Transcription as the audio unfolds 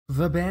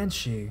The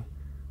Banshee,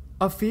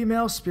 a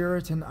female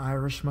spirit in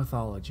Irish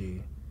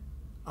mythology,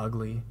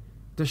 ugly,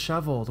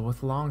 disheveled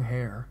with long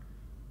hair,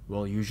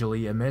 will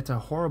usually emit a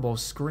horrible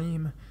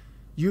scream,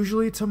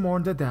 usually to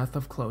mourn the death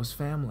of close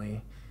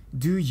family.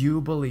 Do you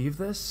believe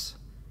this?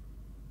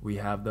 We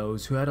have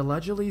those who had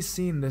allegedly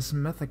seen this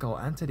mythical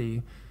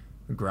entity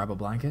grab a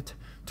blanket,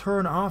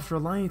 turn off the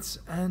lights,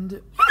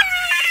 and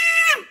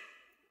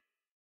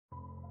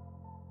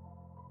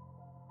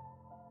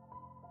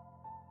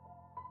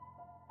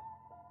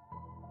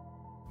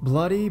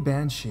Bloody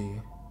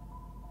Banshee.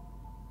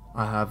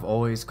 I have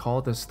always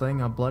called this thing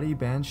a bloody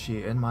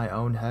banshee in my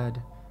own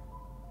head.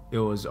 It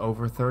was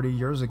over 30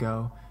 years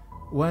ago,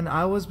 when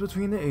I was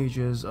between the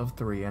ages of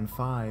 3 and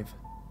 5.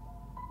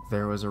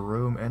 There was a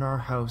room in our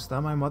house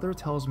that my mother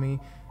tells me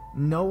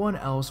no one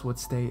else would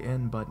stay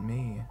in but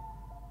me.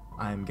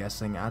 I am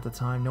guessing at the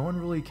time no one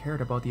really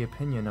cared about the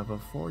opinion of a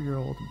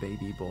 4-year-old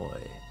baby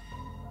boy.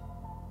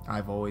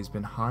 I've always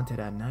been haunted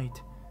at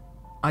night.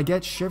 I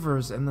get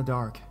shivers in the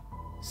dark,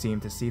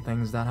 seem to see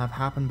things that have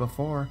happened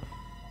before,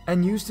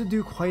 and used to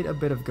do quite a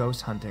bit of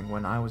ghost hunting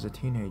when I was a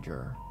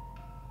teenager.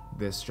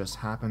 This just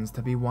happens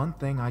to be one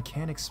thing I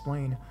can't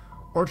explain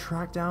or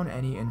track down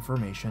any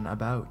information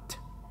about.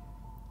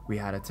 We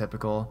had a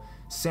typical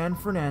San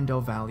Fernando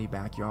Valley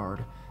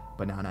backyard,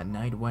 but not at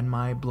night when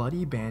my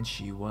bloody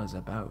banshee was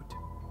about.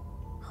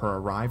 Her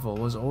arrival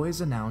was always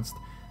announced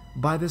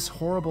by this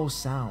horrible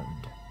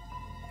sound,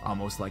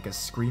 almost like a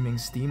screaming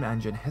steam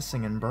engine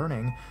hissing and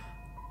burning.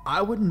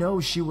 I would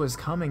know she was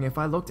coming if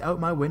I looked out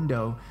my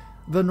window.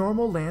 The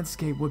normal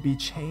landscape would be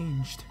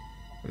changed.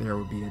 There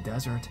would be a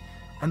desert,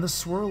 and the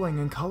swirling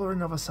and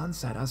coloring of a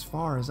sunset as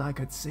far as I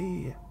could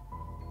see.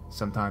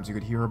 Sometimes you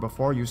could hear her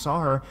before you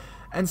saw her,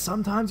 and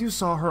sometimes you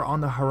saw her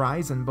on the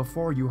horizon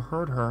before you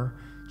heard her,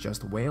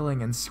 just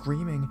wailing and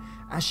screaming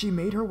as she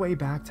made her way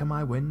back to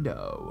my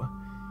window.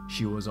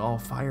 She was all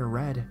fire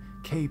red,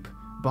 cape,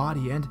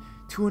 body, and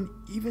to an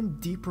even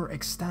deeper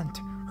extent,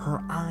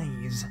 her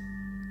eyes.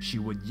 She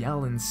would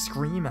yell and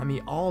scream at me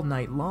all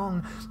night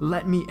long.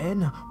 "Let me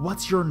in,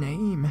 what's your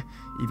name?"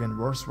 Even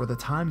worse were the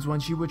times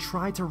when she would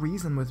try to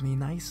reason with me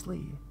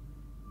nicely.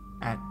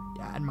 At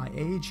my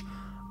age,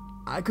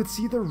 I could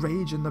see the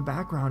rage in the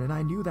background, and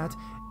I knew that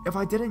if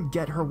I didn't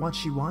get her what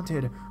she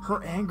wanted,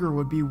 her anger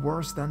would be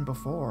worse than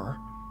before.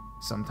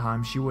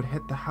 Sometimes she would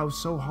hit the house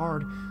so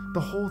hard, the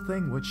whole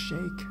thing would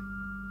shake.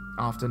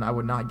 Often I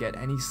would not get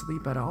any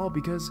sleep at all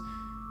because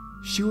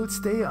she would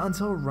stay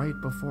until right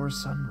before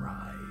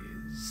sunrise.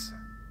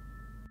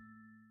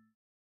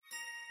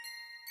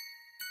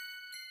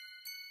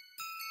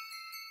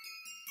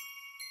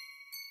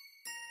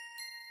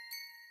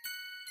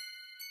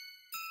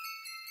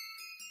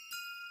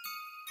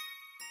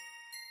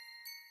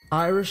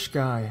 Irish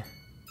guy,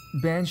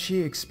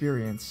 Banshee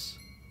experience.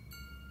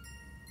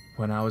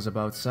 When I was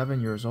about 7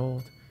 years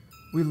old,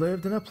 we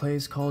lived in a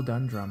place called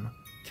Dundrum,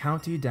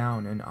 County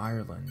Down in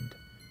Ireland.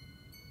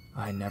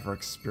 I never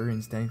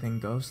experienced anything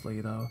ghostly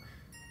though.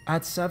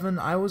 At 7,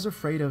 I was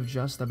afraid of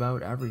just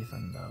about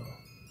everything though.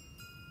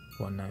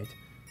 One night,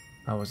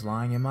 I was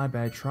lying in my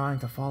bed trying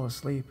to fall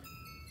asleep.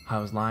 I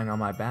was lying on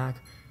my back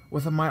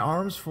with my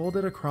arms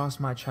folded across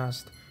my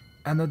chest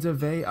and the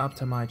duvet up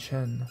to my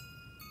chin.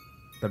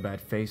 The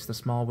bed faced a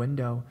small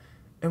window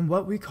in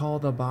what we call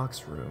the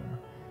box room.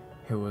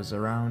 It was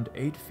around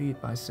 8 feet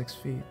by 6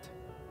 feet.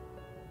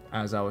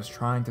 As I was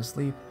trying to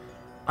sleep,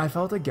 I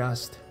felt a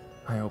gust.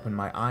 I opened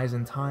my eyes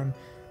in time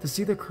to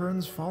see the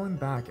curtains falling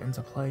back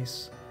into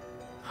place.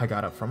 I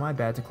got up from my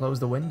bed to close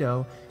the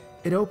window.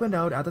 It opened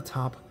out at the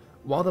top,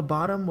 while the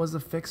bottom was a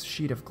fixed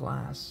sheet of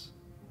glass.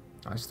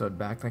 I stood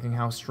back thinking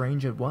how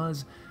strange it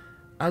was,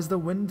 as the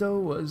window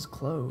was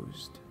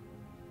closed.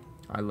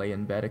 I lay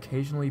in bed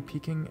occasionally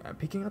peeking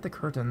at the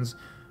curtains.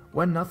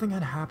 When nothing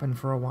had happened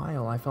for a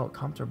while, I felt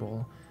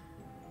comfortable,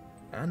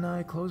 and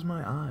I closed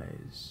my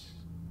eyes.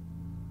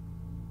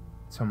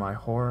 To my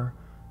horror,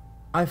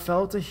 I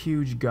felt a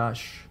huge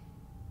gush.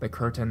 The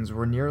curtains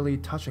were nearly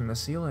touching the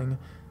ceiling.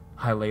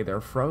 I lay there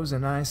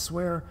frozen, and I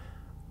swear,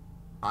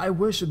 I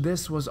wish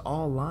this was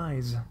all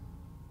lies.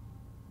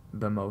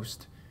 The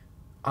most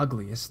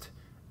ugliest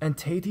and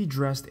tatty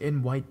dressed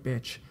in white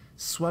bitch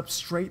swept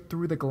straight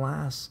through the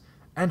glass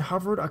and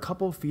hovered a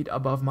couple feet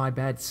above my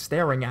bed,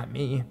 staring at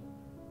me.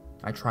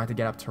 I tried to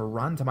get up to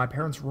run to my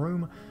parents'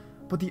 room,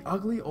 but the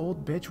ugly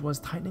old bitch was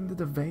tightening the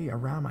duvet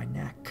around my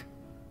neck.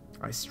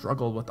 I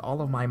struggled with all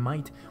of my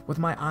might, with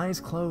my eyes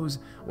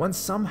closed, when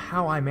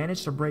somehow I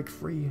managed to break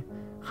free.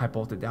 I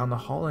bolted down the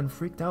hall and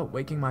freaked out,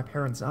 waking my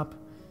parents up.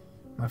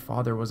 My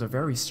father was a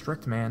very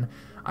strict man.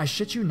 I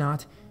shit you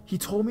not, he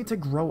told me to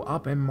grow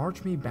up and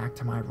march me back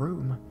to my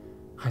room.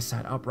 I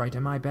sat upright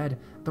in my bed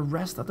the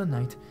rest of the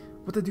night,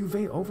 with the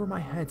duvet over my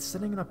head,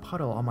 sitting in a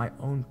puddle on my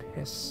own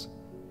piss.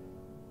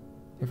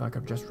 If I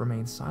could just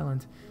remain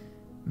silent,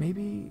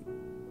 maybe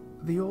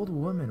the old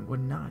woman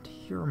would not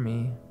hear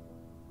me.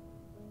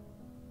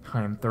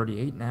 I am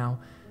 38 now,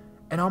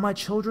 and all my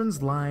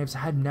children's lives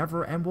had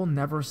never and will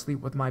never sleep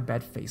with my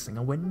bed facing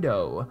a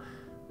window.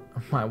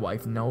 My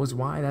wife knows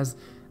why, as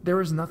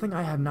there is nothing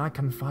I have not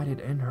confided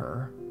in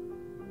her.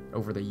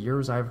 Over the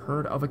years, I've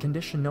heard of a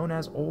condition known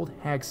as old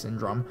hag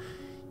syndrome.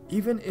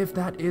 Even if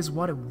that is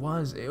what it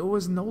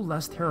was no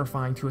less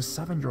terrifying to a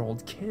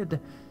 7-year-old kid.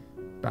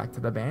 Back to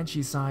the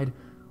Banshee side,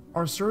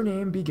 our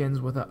surname begins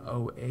with a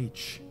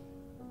OH.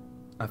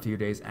 A few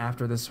days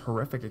after this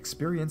horrific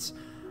experience,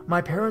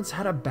 my parents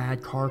had a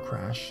bad car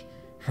crash.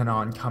 An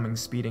oncoming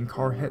speeding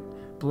car hit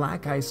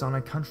black ice on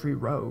a country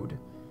road.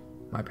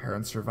 My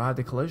parents survived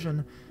the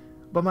collision,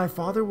 but my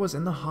father was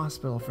in the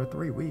hospital for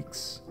 3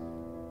 weeks.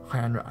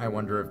 I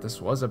wonder if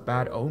this was a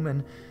bad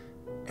omen,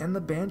 and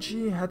the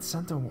Banshee had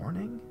sent a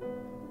warning?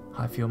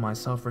 I feel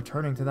myself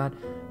returning to that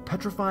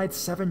petrified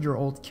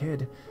 7-year-old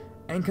kid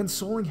and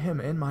consoling him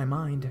in my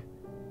mind.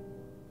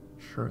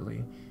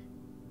 Surely,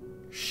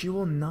 she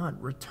will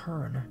not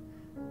return,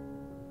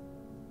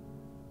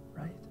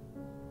 right?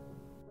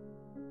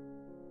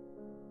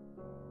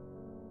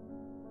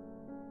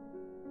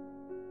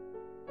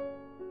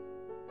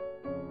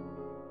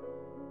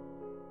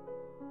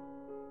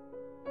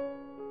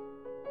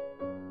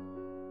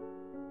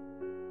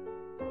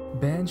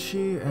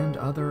 Banshee and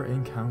other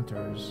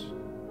encounters.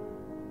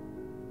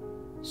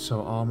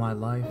 So all my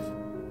life,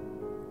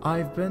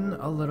 I've been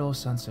a little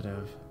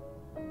sensitive,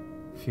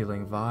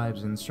 feeling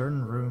vibes in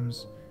certain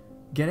rooms,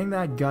 getting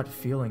that gut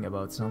feeling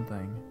about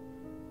something,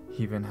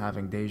 even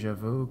having deja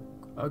vu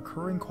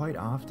occurring quite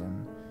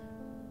often.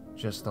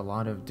 Just a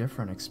lot of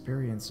different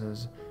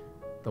experiences.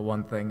 The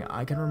one thing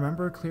I can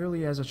remember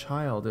clearly as a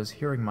child is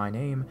hearing my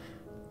name,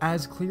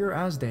 as clear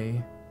as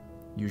day,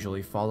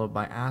 usually followed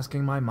by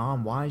asking my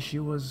mom why she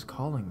was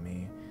calling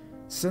me,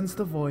 since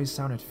the voice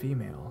sounded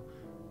female,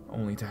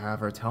 only to have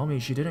her tell me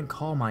she didn't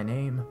call my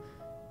name.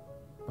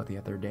 But the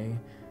other day,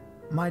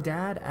 my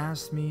dad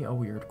asked me a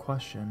weird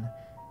question.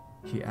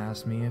 He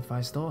asked me if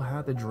I still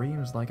had the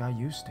dreams like I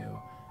used to.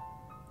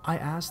 I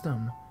asked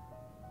him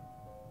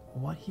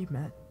what he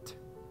meant.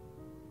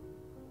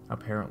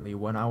 Apparently,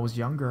 when I was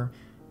younger,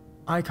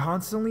 I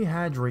constantly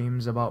had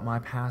dreams about my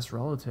past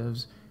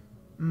relatives,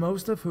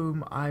 most of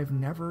whom I've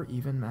never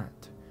even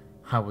met.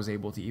 I was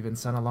able to even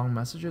send along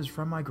messages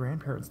from my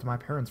grandparents to my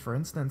parents, for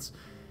instance,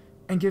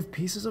 and give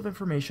pieces of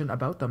information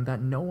about them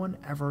that no one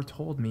ever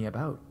told me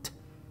about.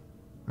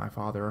 My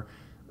father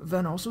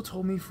then also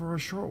told me for a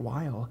short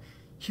while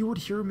he would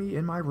hear me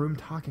in my room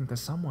talking to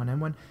someone,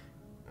 and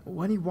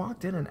when he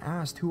walked in and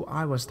asked who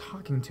I was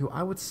talking to,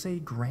 I would say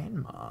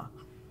grandma,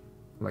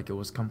 like it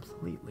was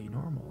completely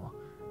normal.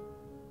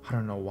 I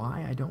don't know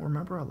why I don't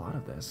remember a lot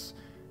of this.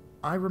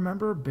 I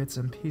remember bits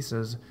and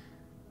pieces,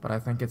 but I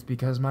think it's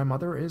because my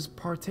mother is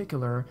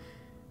particular.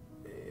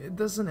 It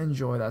doesn't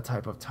enjoy that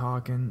type of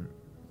talk and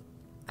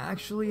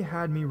actually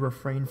had me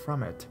refrain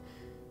from it.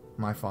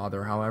 My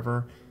father,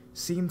 however,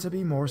 seemed to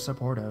be more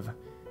supportive,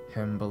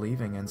 him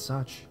believing in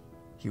such.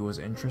 He was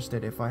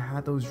interested if I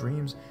had those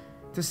dreams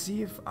to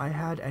see if I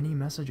had any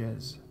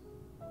messages.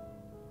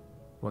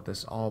 What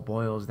this all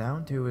boils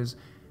down to is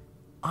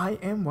I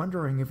am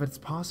wondering if it's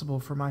possible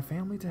for my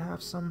family to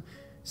have some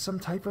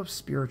type of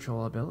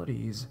spiritual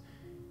abilities.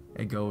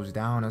 It goes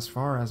down as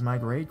far as my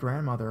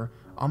great-grandmother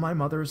on my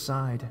mother's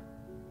side.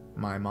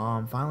 My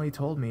mom finally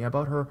told me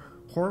about her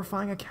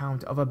horrifying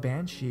account of a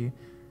banshee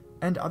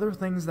and other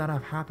things that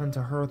have happened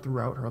to her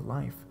throughout her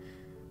life,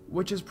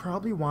 which is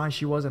probably why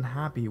she wasn't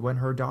happy when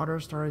her daughter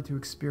started to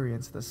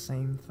experience the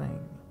same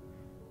thing.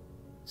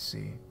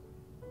 See,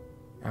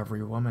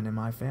 every woman in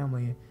my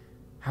family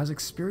has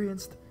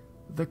experienced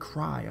the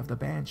cry of the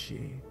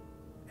banshee,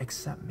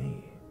 except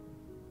me.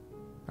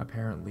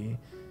 Apparently,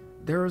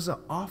 there is an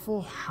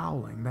awful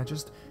howling that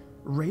just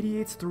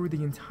radiates through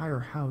the entire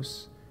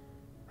house,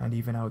 and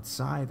even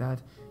outside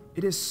that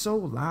it is so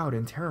loud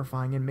and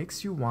terrifying it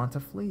makes you want to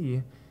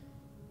flee.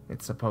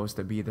 It's supposed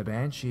to be the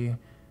banshee,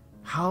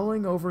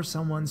 howling over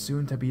someone's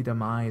soon-to-be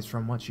demise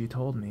from what she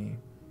told me.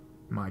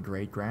 My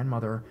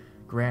great-grandmother,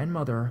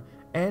 grandmother,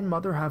 and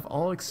mother have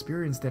all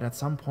experienced it at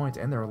some point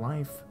in their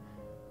life.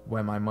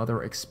 When my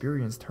mother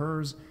experienced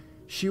hers,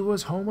 she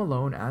was home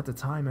alone at the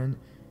time, and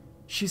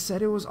she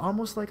said it was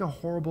almost like a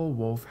horrible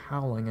wolf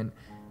howling, and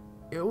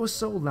it was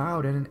so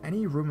loud, and in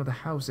any room of the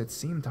house it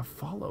seemed to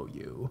follow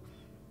you.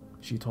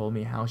 She told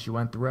me how she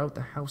went throughout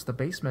the house, the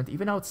basement,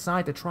 even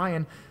outside to try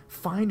and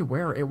find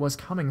where it was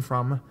coming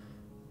from.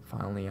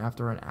 Finally,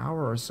 after an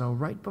hour or so,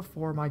 right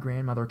before my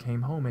grandmother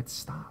came home, it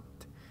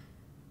stopped.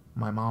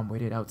 My mom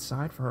waited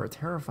outside for her,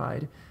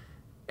 terrified,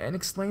 and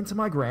explained to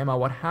my grandma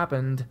what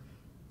happened.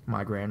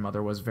 My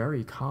grandmother was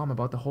very calm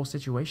about the whole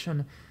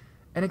situation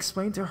and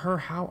explained to her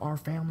how our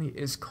family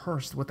is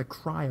cursed with the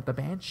cry of the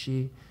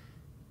banshee.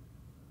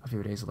 A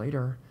few days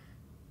later,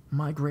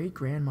 my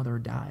great-grandmother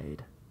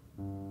died.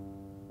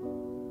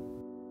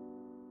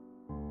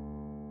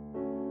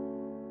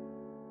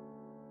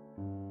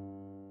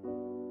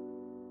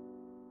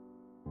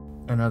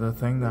 Another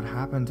thing that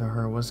happened to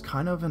her was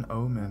kind of an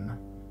omen.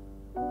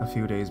 A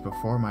few days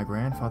before my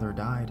grandfather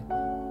died,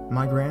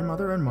 my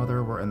grandmother and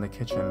mother were in the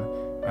kitchen,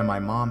 and my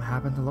mom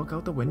happened to look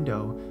out the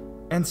window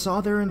and saw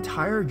their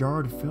entire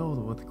yard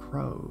filled with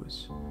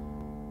crows.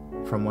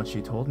 From what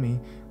she told me,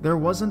 there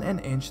wasn't an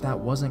inch that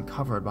wasn't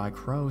covered by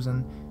crows,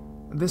 and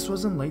this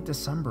was in late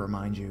December,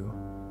 mind you.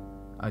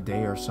 A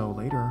day or so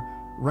later,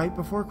 right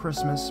before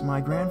Christmas,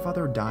 my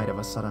grandfather died of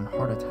a sudden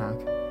heart attack.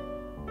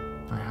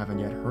 I haven't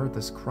yet heard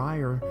this cry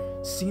or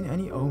seen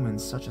any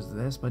omens such as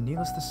this, but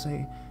needless to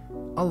say,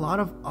 a lot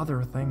of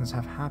other things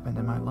have happened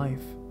in my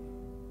life.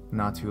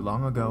 Not too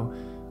long ago,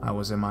 I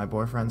was in my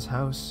boyfriend's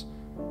house.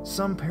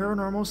 Some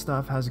paranormal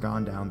stuff has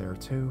gone down there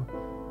too.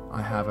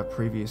 I have a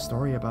previous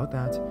story about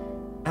that,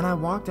 and I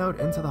walked out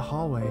into the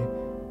hallway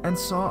and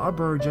saw a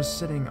bird just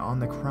sitting on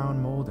the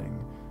crown molding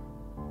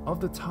of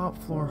the top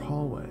floor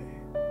hallway.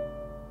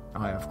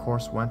 I of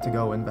course went to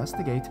go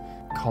investigate,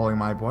 calling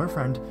my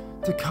boyfriend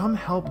to come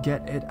help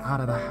get it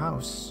out of the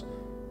house,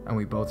 and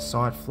we both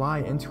saw it fly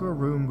into a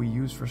room we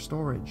use for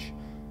storage.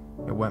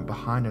 It went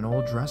behind an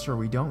old dresser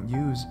we don't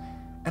use,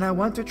 and I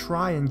went to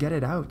try and get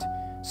it out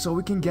so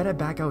we can get it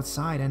back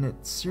outside, and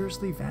it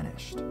seriously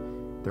vanished.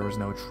 There was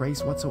no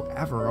trace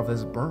whatsoever of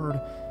this bird.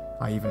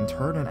 I even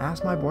turned and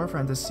asked my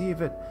boyfriend to see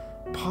if it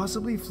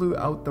possibly flew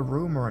out the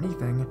room or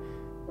anything,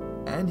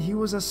 and he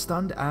was as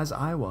stunned as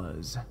I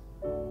was.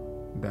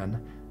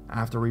 Then,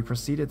 after we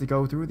proceeded to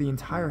go through the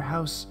entire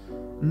house,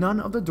 none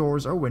of the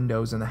doors or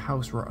windows in the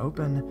house were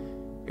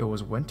open. It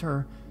was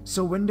winter,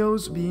 so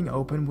windows being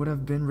open would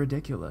have been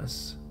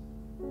ridiculous.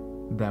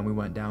 Then we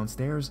went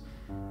downstairs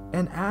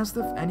and asked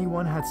if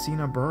anyone had seen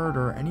a bird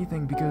or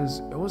anything because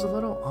it was a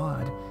little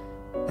odd,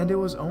 and it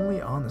was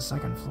only on the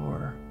second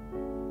floor.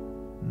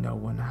 No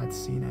one had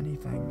seen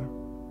anything.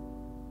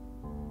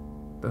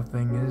 The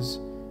thing is,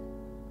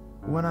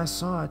 when I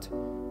saw it,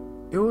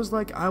 it was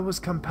like I was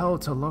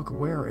compelled to look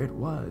where it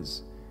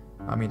was.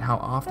 I mean, how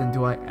often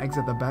do I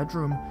exit the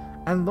bedroom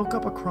and look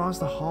up across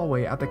the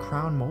hallway at the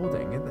crown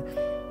molding?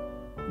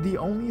 And the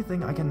only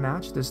thing I can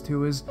match this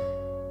to is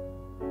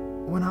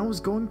when I was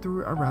going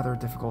through a rather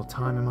difficult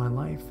time in my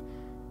life,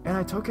 and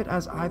I took it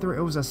as either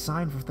it was a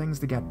sign for things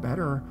to get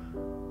better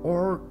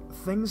or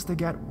things to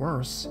get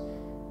worse,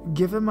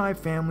 given my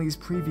family's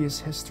previous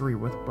history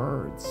with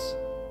birds.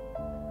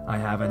 I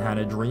haven't had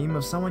a dream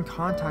of someone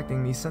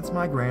contacting me since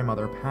my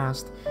grandmother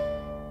passed.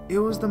 It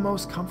was the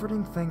most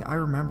comforting thing I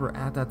remember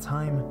at that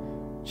time.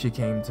 She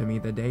came to me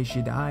the day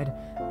she died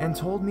and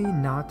told me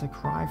not to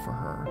cry for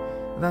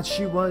her, that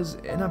she was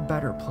in a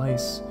better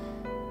place,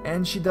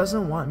 and she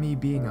doesn't want me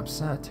being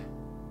upset.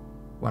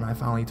 When I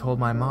finally told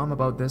my mom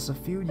about this a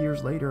few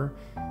years later,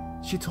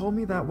 she told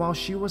me that while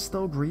she was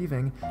still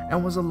grieving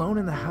and was alone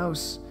in the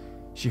house,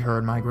 she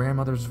heard my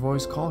grandmother's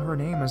voice call her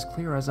name as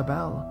clear as a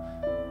bell.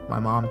 My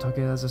mom took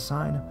it as a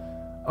sign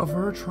of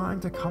her trying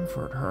to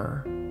comfort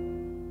her.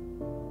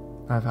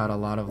 I've had a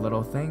lot of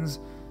little things,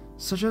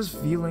 such as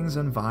feelings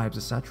and vibes,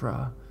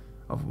 etc.,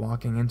 of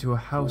walking into a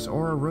house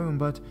or a room,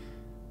 but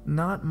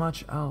not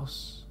much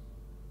else.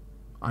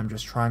 I'm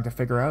just trying to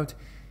figure out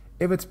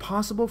if it's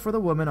possible for the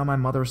woman on my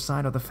mother's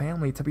side of the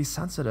family to be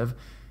sensitive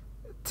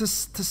to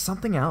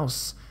something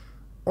else,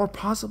 or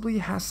possibly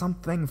has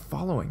something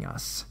following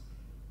us.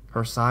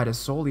 Her side is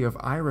solely of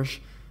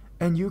Irish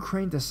and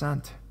Ukraine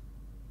descent.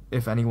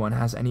 If anyone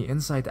has any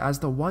insight as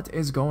to what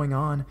is going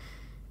on,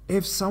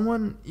 if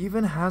someone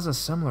even has a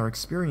similar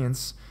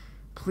experience,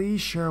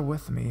 please share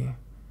with me.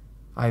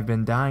 I've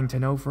been dying to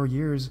know for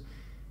years.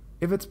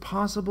 If it's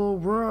possible,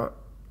 we're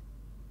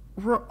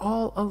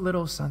all a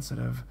little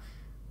sensitive,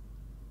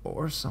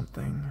 or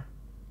something.